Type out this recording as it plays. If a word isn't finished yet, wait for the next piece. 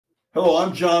Hello,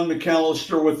 I'm John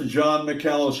McAllister with the John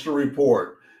McAllister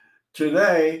Report.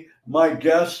 Today, my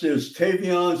guest is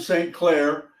Tavien St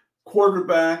Clair,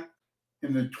 quarterback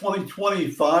in the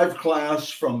 2025 class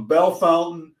from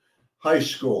Bellefontaine High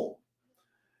School.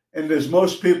 And as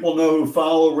most people know who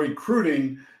follow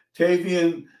recruiting,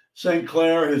 Tavien St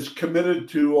Clair is committed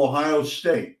to Ohio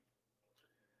State.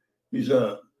 He's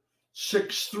a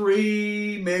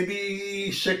 6'3", maybe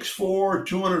 6'4",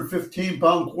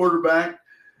 215-pound quarterback.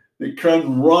 He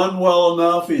can run well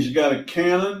enough. He's got a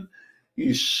cannon.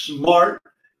 He's smart.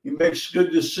 He makes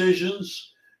good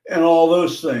decisions and all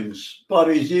those things. But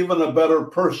he's even a better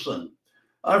person.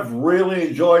 I've really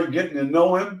enjoyed getting to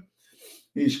know him.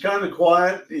 He's kind of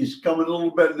quiet. He's coming a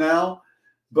little bit now.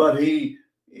 But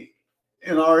in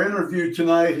our interview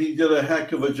tonight, he did a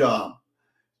heck of a job.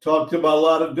 Talked about a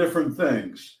lot of different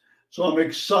things. So I'm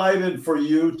excited for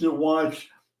you to watch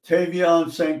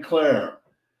Tavien St Clair.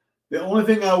 The only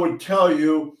thing I would tell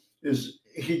you is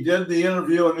he did the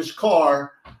interview in his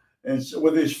car and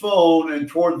with his phone, and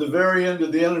toward the very end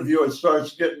of the interview, it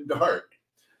starts getting dark.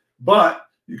 But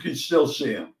you can still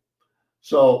see him.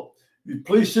 So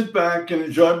please sit back and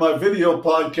enjoy my video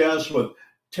podcast with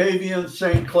Tavien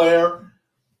St Clair,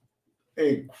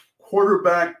 a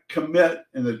quarterback commit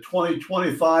in the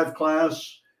 2025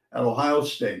 class at Ohio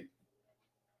State.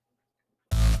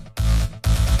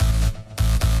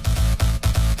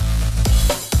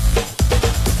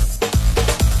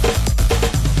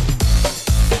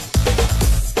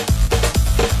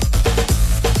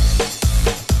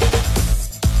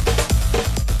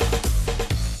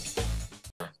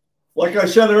 Like I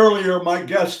said earlier, my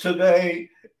guest today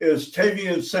is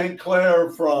Tavien St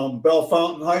Clair from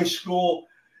Bellefontaine High School,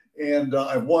 and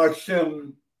I've watched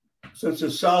him since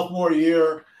his sophomore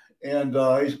year, and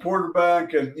he's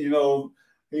quarterback, and,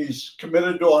 he's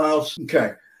committed to Ohio State.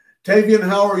 Okay. Tavien,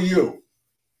 how are you?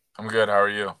 I'm good. How are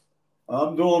you?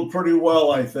 I'm doing pretty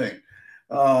well, I think.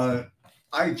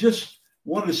 I just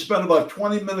wanted to spend about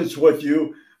 20 minutes with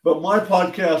you, but my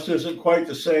podcast isn't quite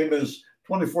the same as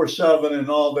 24/7 and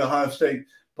all the Ohio State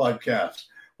podcasts.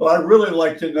 What I'd really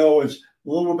like to know is a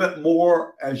little bit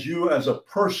more as you as a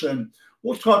person.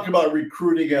 We'll talk about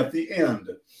recruiting at the end,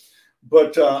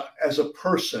 but as a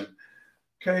person,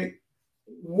 okay,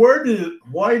 when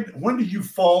did you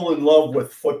fall in love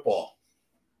with football?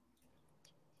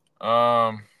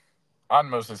 I'd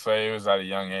mostly say it was at a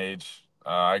young age.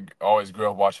 I always grew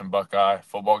up watching Buckeye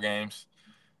football games.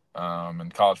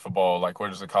 And college football, we're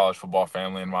just a college football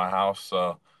family in my house.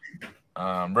 So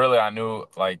really I knew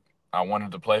I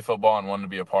wanted to play football and wanted to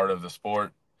be a part of the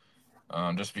sport,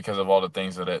 just because of all the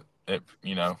things that it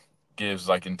gives,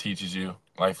 and teaches you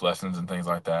life lessons and things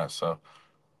like that. So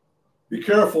be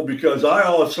careful, because I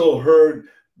also heard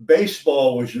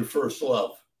baseball was your first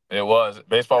love. It was.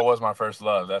 Baseball was my first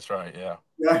love. That's right. Yeah.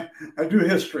 Yeah, I do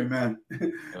history, man.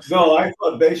 Yes, No, I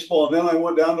thought baseball, and then I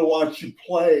went down to watch you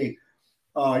play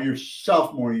your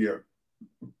sophomore year,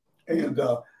 and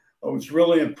I was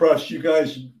really impressed. You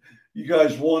guys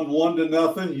won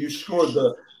 1-0. You scored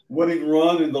the winning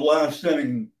run in the last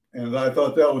inning, and I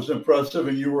thought that was impressive.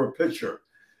 And you were a pitcher.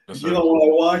 Yes, when I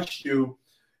watched you,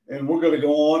 and we're going to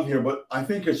go on here, but I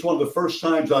think it's one of the first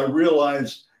times I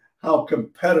realized how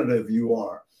competitive you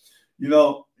are.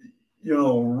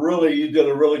 Really, you did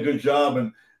a really good job,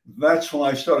 and that's when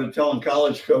I started telling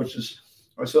college coaches.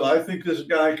 I said, I think this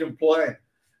guy can play.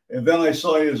 And then I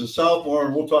saw you as a sophomore,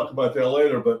 and we'll talk about that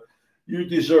later, but you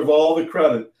deserve all the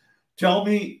credit. Tell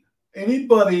me,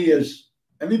 anybody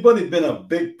been a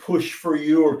big push for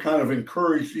you, or kind of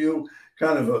encouraged you,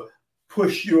 kind of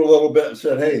pushed you a little bit and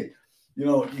said, hey,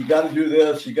 you got to do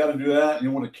this, you got to do that, and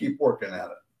you want to keep working at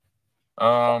it?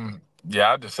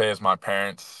 Yeah, I'd just say it's my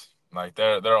parents.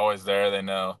 They're always there. They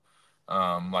know,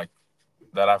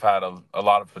 that I've had a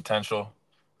lot of potential,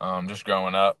 just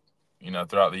growing up,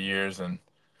 throughout the years. And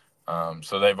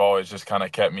so they've always just kind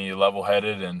of kept me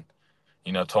level-headed and,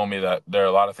 told me that there are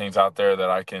a lot of things out there that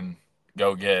I can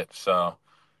go get. So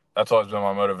that's always been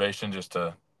my motivation, just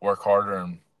to work harder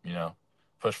and,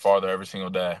 push farther every single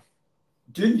day.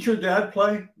 Didn't your dad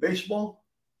play baseball?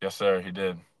 Yes, sir, he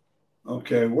did.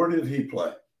 Okay, where did he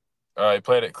play? He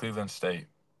played at Cleveland State.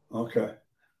 Okay,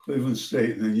 Cleveland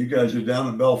State. And then you guys are down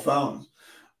in Bellefontaine.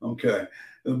 Okay.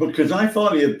 Because I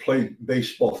thought he had played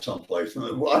baseball someplace.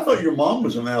 Well, I thought your mom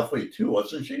was an athlete too,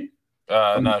 wasn't she?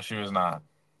 No, she was not.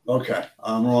 Okay,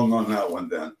 I'm wrong on that one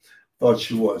then. Thought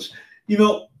she was.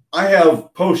 I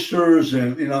have posters,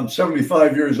 and I'm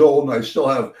 75 years old, and I still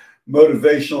have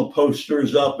motivational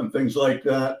posters up and things like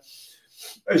that.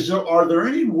 Are there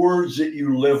any words that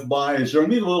you live by? Is there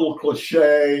any little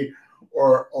cliche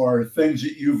or things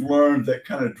that you've learned that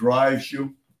kind of drives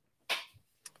you?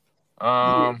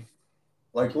 Um,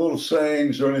 Like little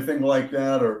sayings or anything like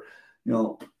that, or you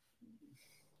know,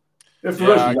 if there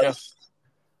yeah, is I one. guess,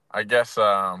 I guess,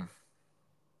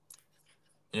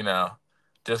 you know,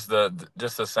 just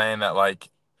the saying that like,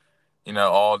 you know,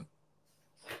 all,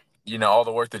 all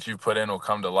the work that you put in will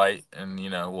come to light, and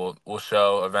will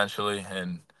show eventually,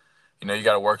 and you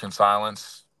got to work in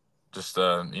silence. Just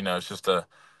it's just a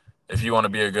if you want to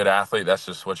be a good athlete, that's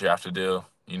just what you have to do.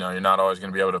 You're not always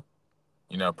going to be able to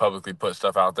publicly put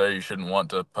stuff out there. You shouldn't want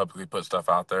to publicly put stuff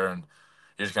out there, and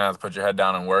you're just gonna have to put your head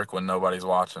down and work when nobody's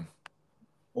watching.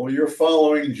 Well, you're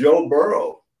following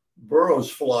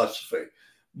Burrow's philosophy, Yes,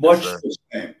 much sir. the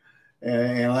same.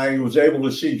 And I was able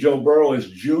to see Joe Burrow his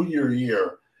junior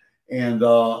year, and a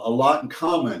lot in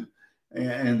common.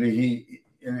 And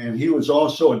he was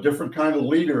also a different kind of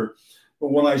leader.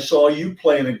 But when I saw you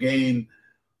play in a game,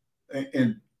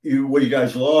 and you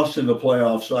guys lost in the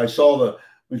playoffs, so I saw the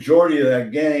majority of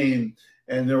that game,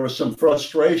 and there was some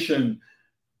frustration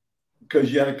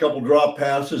because you had a couple drop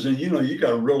passes, and you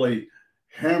got really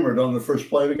hammered on the first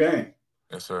play of the game.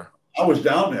 Yes, sir. I was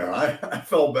down there. I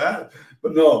felt bad,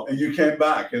 but no, and you came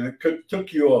back, and it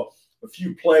took you a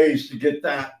few plays to get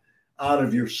that out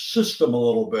of your system a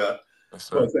little bit. Yes,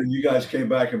 sir. But then you guys came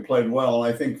back and played well,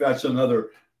 and I think that's another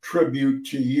tribute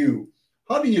to you.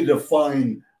 How do you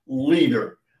define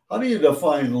leader? How do you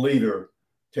define leader,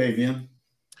 Tavien?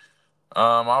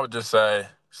 I would just say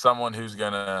someone who's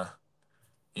gonna,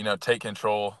 take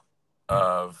control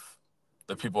of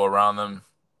the people around them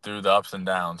through the ups and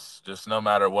downs. Just no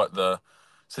matter what the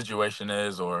situation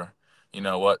is, or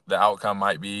what the outcome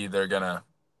might be, they're gonna,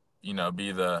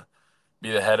 be the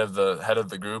head of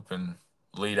the group and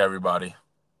lead everybody.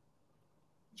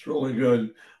 It's really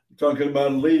good. Talking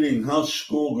about leading, how's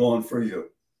school going for you?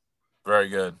 Very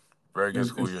good. Very good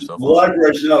school year The so far.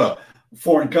 library's not a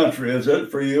foreign country, is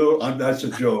it for you? That's a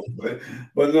joke, but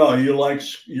no,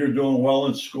 you're doing well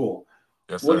in school.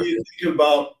 Yes, What do sir. you think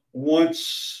about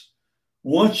once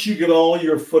you get all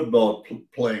your football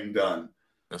playing done,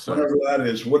 Yes, sir. whenever that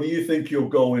is? What do you think you'll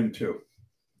go into?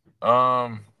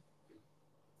 Um,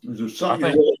 Is there I something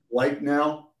you think really like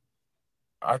now?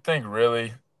 I think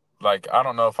really, like, I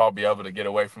don't know if I'll be able to get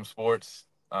away from sports.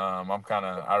 I'm kind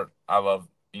of I love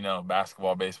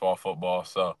basketball, baseball, football.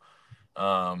 So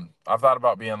I've thought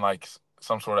about being like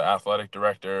some sort of athletic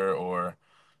director, or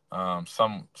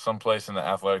some place in the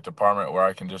athletic department where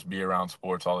I can just be around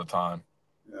sports all the time.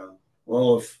 Yeah.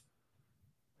 Well,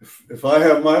 if I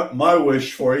have my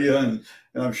wish for you, and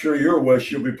I'm sure your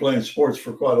wish, you'll be playing sports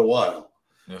for quite a while.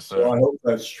 Yes, So sir. I hope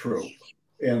that's true.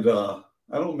 And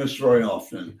I don't miss very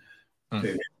often, Hmm.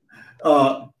 David.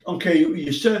 Okay,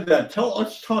 you said that.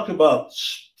 Let's talk about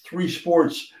three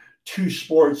sports, two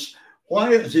sports.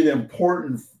 Why is it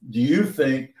important, do you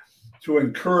think, to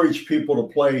encourage people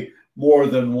to play more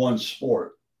than one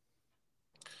sport?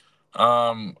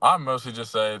 I mostly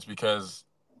just say it's because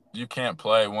you can't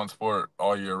play one sport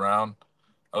all year round,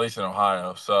 at least in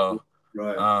Ohio. So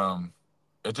Right. um,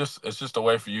 it's just a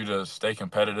way for you to stay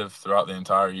competitive throughout the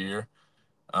entire year,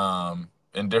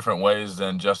 in different ways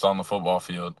than just on the football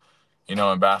field. In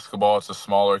basketball, it's a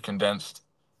smaller, condensed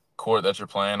court that you're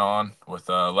playing on with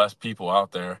less people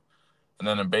out there. And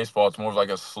then in baseball, it's more of like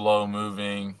a slow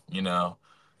moving,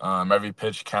 every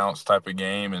pitch counts type of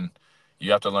game. And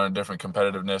you have to learn different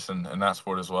competitiveness in that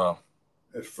sport as well.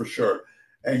 For sure.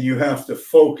 And you have to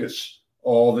focus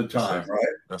all the Yes, sir. time, right?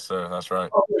 Yes, sir. That's right.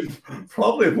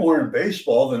 Probably more in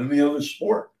baseball than any other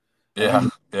sport. I Yeah.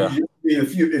 mean, Yeah.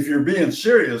 if you're being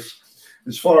serious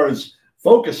as far as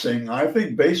focusing, I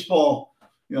think baseball,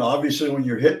 obviously when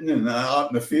you're hitting and out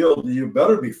in the field, you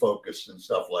better be focused and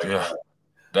stuff like Yeah. that.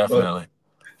 But Definitely.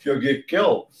 you'll get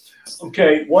killed.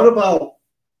 Okay, what about?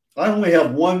 I only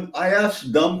have one. I ask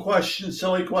dumb questions,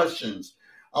 silly questions.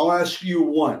 I'll ask you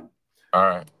one. All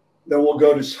right. Then we'll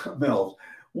go to something else.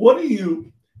 What do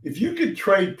you, if you could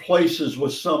trade places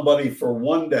with somebody for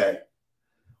one day,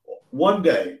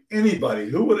 anybody,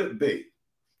 who would it be?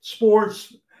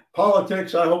 Sports,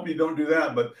 politics, I hope you don't do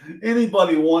that, but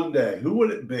anybody one day, who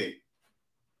would it be?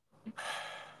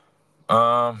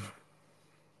 Um,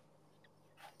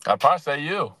 I'd probably say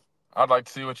you. I'd like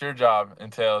to see what your job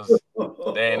entails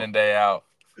day in and day out.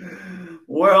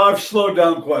 Well, I've slowed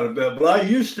down quite a bit, but I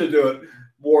used to do it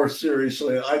more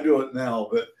seriously. I do it now,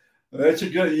 but that's a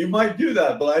good. You might do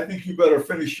that, but I think you better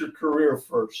finish your career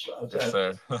first. I Yes, can't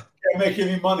sir. make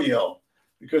any money out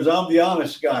because I'm the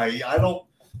honest guy.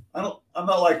 I'm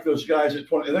not like those guys at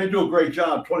 20. They do a great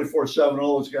job 24/7.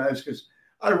 All those guys, because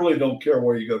I really don't care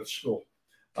where you go to school.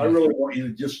 I really want you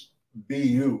to just be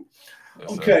you. Yes,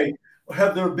 sir. Okay.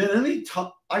 Have there been any?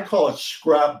 I call it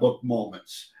scrapbook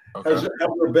moments. Okay.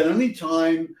 Have there been any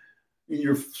time in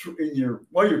your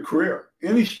career,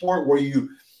 any sport where you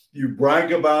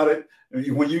brag about it,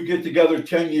 and when you get together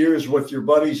 10 years with your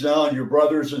buddies now and your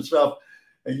brothers and stuff,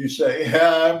 and you say,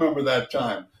 "Yeah, I remember that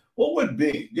time." What would it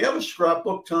be? Do you have a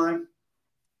scrapbook time?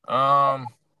 Um,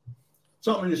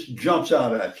 Something just jumps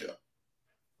out at you.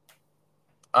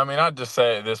 I mean, I'd just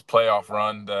say this playoff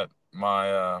run that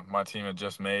my team had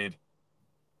just made.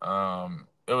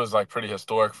 It was like pretty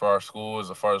historic for our school as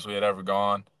far as we had ever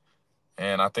gone,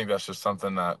 and I think that's just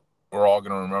something that we're all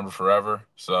going to remember forever.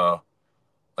 So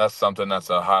that's something that's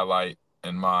a highlight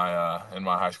in my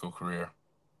high school career.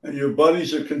 And your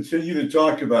buddies will continue to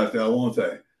talk about that, won't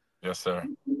they? Yes, sir.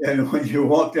 And when you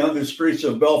walk down the streets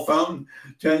of Bellefontaine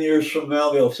 10 years from now,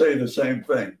 they'll say the same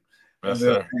thing. Yes,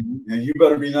 sir. And you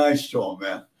better be nice to them,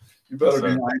 man. You better Yes, be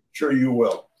sir. nice. I'm sure you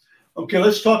will. Okay,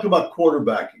 let's talk about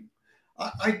quarterbacking.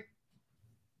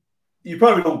 You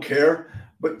probably don't care,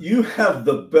 but you have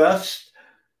the best,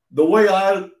 the way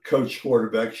I coach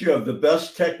quarterbacks, you have the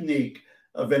best technique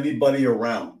of anybody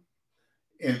around.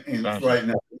 And Thank right you.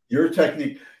 now, your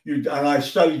technique, and I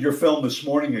studied your film this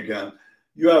morning again.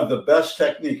 You have the best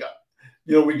technique.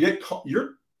 You know, we get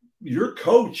your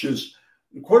coach is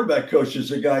the quarterback coach is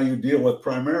the guy you deal with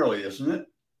primarily, isn't it?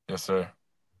 Yes, sir.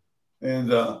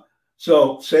 And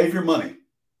so save your money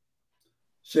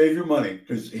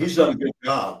because he's done a good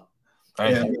job.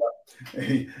 Thank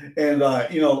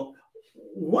And you know,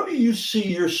 what do you see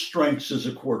your strengths as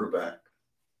a quarterback?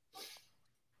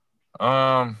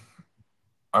 you.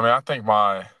 I mean, I think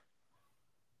my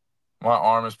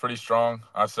arm is pretty strong.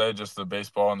 I'd say just the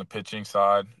baseball and the pitching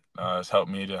side has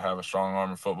helped me to have a strong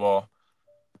arm in football.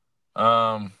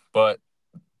 But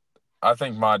I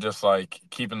think my just like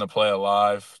keeping the play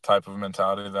alive type of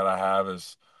mentality that I have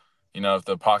is, if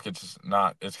the pocket's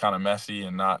not, it's kind of messy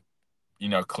and not,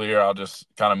 clear, I'll just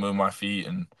kind of move my feet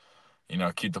and,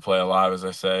 keep the play alive, as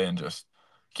I say, and just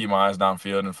keep my eyes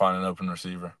downfield and find an open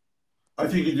receiver. I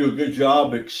think you do a good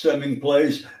job extending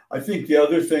plays. I think the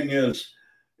other thing is,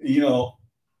 you know,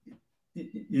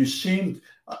 you seem,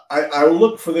 I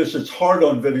look for this, it's hard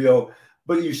on video,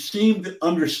 but you seem to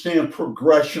understand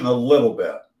progression a little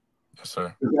bit. Yes,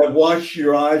 sir. I've watched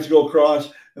your eyes go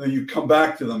across and then you come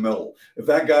back to the middle. If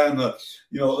that guy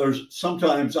there's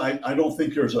sometimes I don't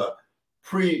think there's a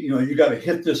you got to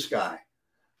hit this guy.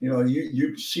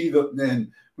 You see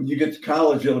then when you get to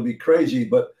college, it'll be crazy,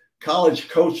 but college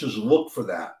coaches look for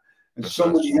that. And Yes,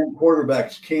 so many young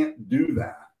quarterbacks can't do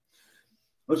that.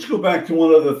 Let's go back to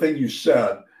one other thing you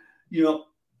said.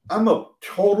 I'm a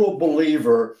total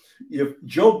believer. If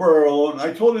Joe Burrow, and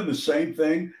I told him the same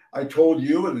thing I told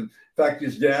you, and in fact,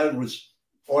 his dad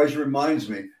always reminds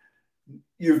me,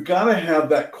 you've got to have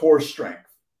that core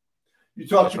strength. You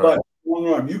talked about one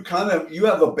arm. You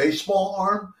have a baseball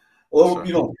arm. A little,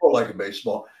 you don't throw like a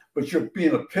baseball, but you're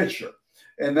being a pitcher.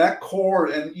 And that core,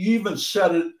 and you even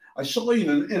said it, I saw you in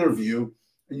an interview,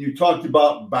 and you talked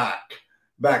about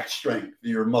back strength,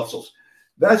 your muscles.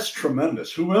 That's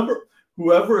tremendous.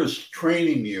 Whoever is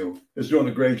training you is doing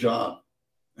a great job.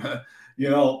 And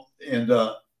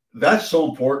that's so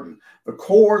important. The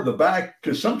core, the back,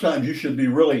 because sometimes you should be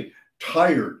really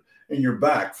tired in your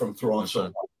back from throwing so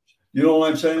much. You know what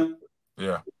I'm saying?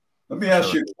 Yeah. Let me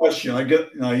ask you a question.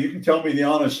 You can tell me the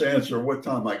honest answer. What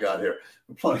time I got here?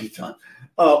 Plenty of time.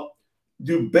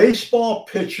 Do baseball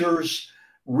pitchers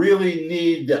really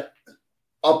need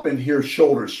up in here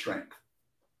shoulder strength?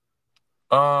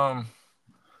 I'd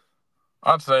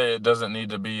say it doesn't need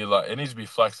to be like, it needs to be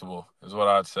flexible is what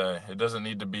I'd say. It doesn't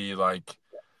need to be like,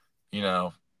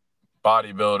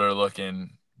 bodybuilder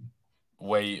looking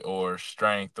weight or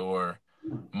strength or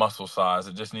muscle size.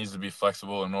 It just needs to be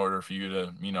flexible in order for you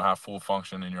to, have full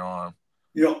function in your arm.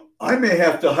 I may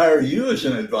have to hire you as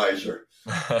an advisor.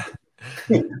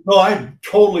 No, I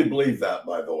totally believe that,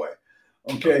 by the way.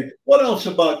 Okay. What else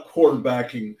about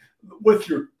quarterbacking with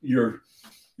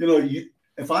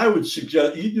if I would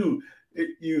suggest you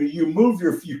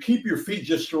keep your feet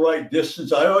just the right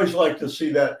distance. I always like to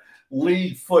see that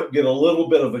lead foot get a little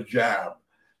bit of a jab,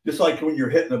 just like when you're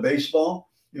hitting a baseball,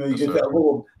 you get that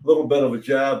little bit of a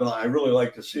jab. And I really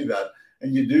like to see that.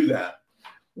 And you do that.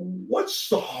 What's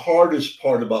the hardest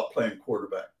part about playing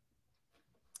quarterback?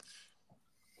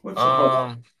 It's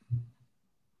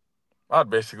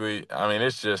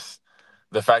just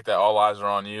the fact that all eyes are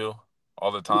on you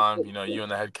all the time. You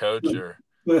and the head coach, or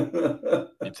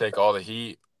you take all the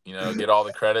heat, get all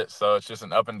the credit. So it's just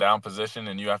an up and down position,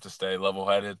 and you have to stay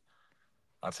level-headed.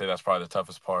 I'd say that's probably the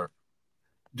toughest part.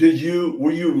 Were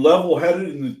you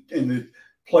level-headed in the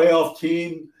playoff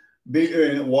team?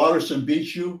 Watterson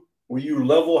beat you. Were you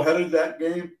level-headed that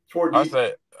game toward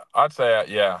you? I'd say,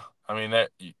 yeah. I mean, that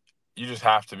you just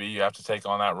have to be. You have to take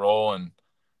on that role, and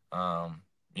um,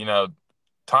 you know,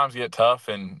 times get tough,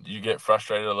 and you get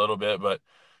frustrated a little bit, but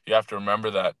you have to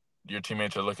remember that your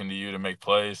teammates are looking to you to make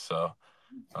plays. So,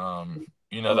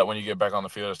 you know that when you get back on the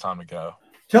field, it's time to go.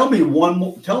 Tell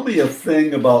me a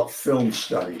thing about film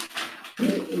study.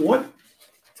 What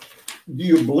do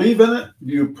you believe in it?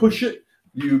 Do you push it?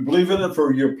 Do you believe in it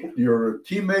for your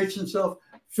teammates and stuff?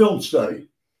 Film study.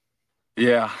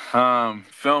 Yeah,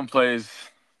 film plays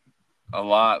a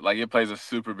lot. Like it plays a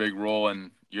super big role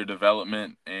in your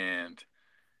development and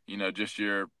just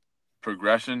your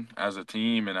progression as a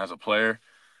team and as a player.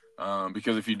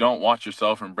 Because if you don't watch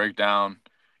yourself and break down,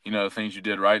 the things you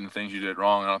did right and the things you did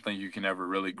wrong, I don't think you can ever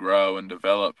really grow and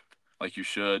develop like you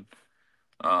should.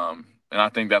 And I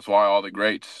think that's why all the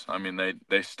greats, I mean,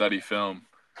 they study film,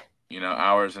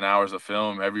 hours and hours of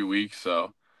film every week.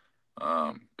 So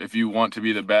if you want to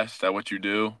be the best at what you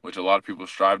do, which a lot of people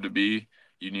strive to be,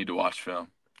 you need to watch film.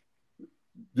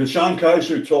 Deshaun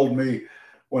Kaiser told me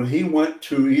when he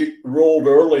rolled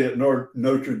early at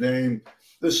Notre Dame.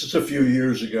 This is a few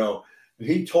years ago.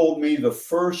 He told me the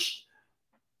first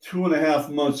 2.5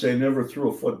 months they never threw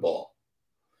a football.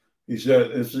 He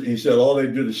said all they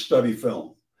did is study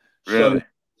film. Really?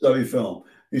 Study film.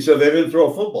 He said they didn't throw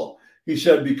a football. He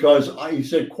said because he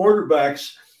said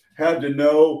quarterbacks had to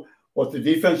know what the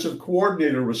defensive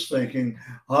coordinator was thinking,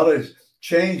 how to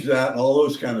change that, and all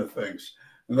those kind of things.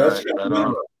 And that's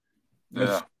right.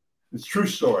 Yeah. It's true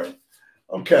story.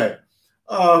 Okay.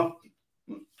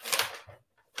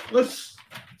 Let's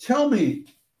tell me.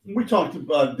 We talked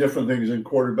about different things in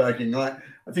quarterbacking.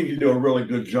 I think you do a really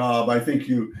good job. I think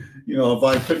if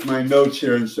I took my notes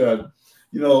here and said,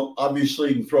 obviously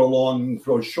you can throw long and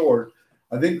throw short.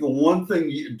 I think the one thing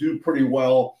you do pretty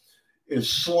well is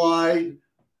slide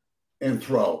and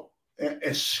throw,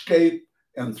 escape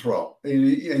and throw.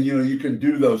 And you can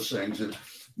do those things. And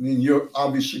you're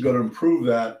obviously going to improve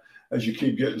that as you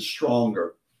keep getting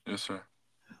stronger. Yes, sir.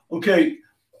 Okay.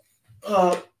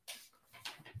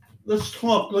 Let's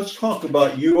talk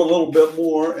about you a little bit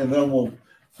more, and then we'll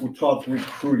talk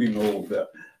recruiting a little bit.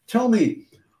 Tell me,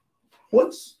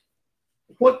 what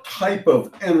type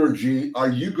of energy are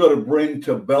you going to bring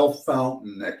to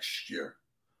Bellefontaine next year?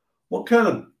 What kind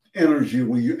of energy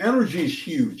will you? Energy is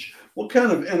huge. What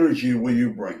kind of energy will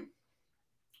you bring?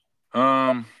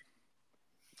 I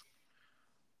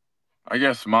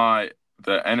guess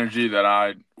the energy that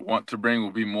I want to bring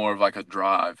will be more of like a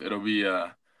drive. It'll be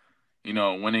a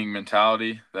winning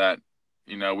mentality that,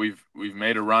 we've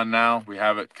made a run now. We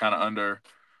have it kind of under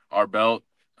our belt.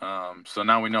 So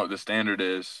now we know what the standard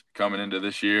is coming into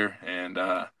this year. And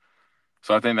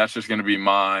so I think that's just going to be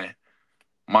my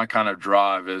kind of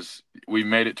drive is we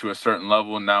made it to a certain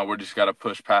level and now we're just got to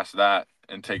push past that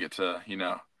and take it to,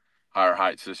 higher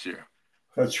heights this year.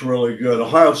 That's really good.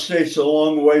 Ohio State's a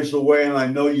long ways away, and I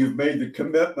know you've made the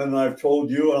commitment. And I've told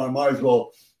you, and I might as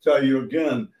well tell you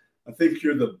again, I think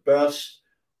you're the best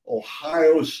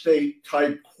Ohio State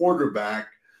type quarterback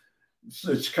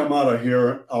that's come out of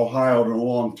here, Ohio, in a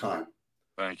long time.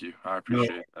 Thank you. I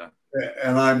appreciate that.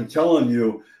 And I'm telling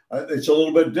you, it's a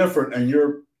little bit different. And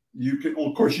you can,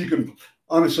 of course,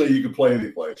 honestly, you can play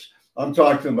any place. I'm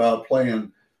talking about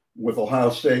playing with Ohio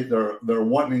State. They're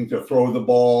wanting to throw the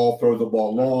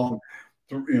ball long,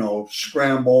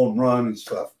 scramble and run and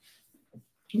stuff.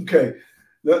 Okay,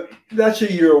 that's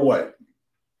a year away.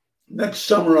 Next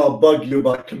summer, I'll bug you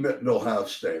about committing to Ohio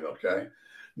State, okay?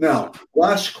 Now,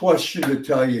 last question to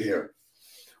tell you here.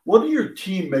 What do your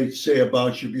teammates say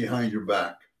about you behind your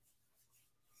back?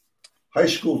 High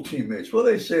school teammates, what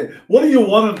do they say? What do you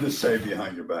want them to say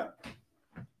behind your back?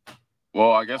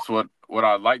 Well, I guess what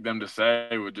I'd like them to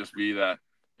say would just be that,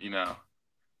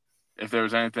 if there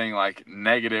was anything like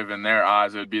negative in their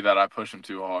eyes, it would be that I push them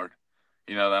too hard.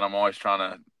 That I'm always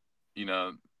trying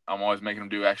to, I'm always making them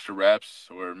do extra reps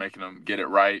or making them get it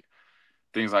right,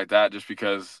 things like that, just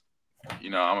because,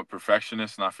 I'm a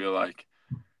perfectionist and I feel like,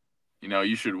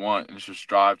 you should want and should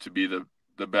strive to be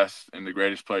the best and the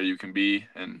greatest player you can be,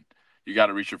 and you got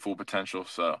to reach your full potential.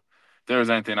 So if there was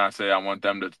anything I'd say I want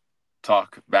them to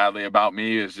talk badly about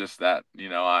me is just that,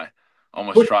 I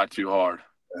almost tried too hard.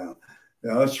 Yeah,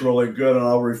 that's really good. And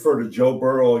I'll refer to Joe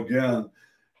Burrow again.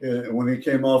 When he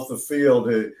came off the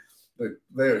field,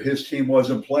 his team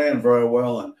wasn't playing very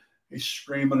well, and he's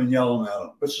screaming and yelling at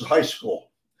them. This is high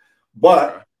school.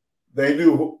 But they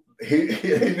knew he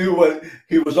knew what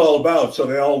he was all about, so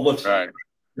they all listened.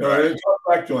 Right. They talked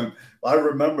back to him. I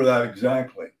remember that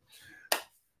exactly.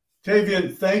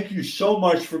 Tavien, thank you so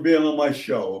much for being on my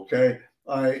show, okay?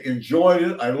 I enjoyed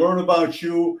it. I learned about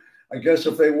you. I guess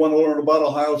if they want to learn about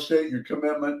Ohio State, your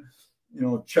commitment,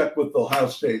 check with the Ohio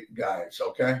State guys,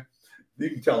 okay? You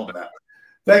can tell them that.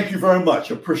 Thank you very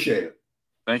much. Appreciate it.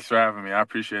 Thanks for having me. I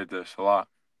appreciate this a lot.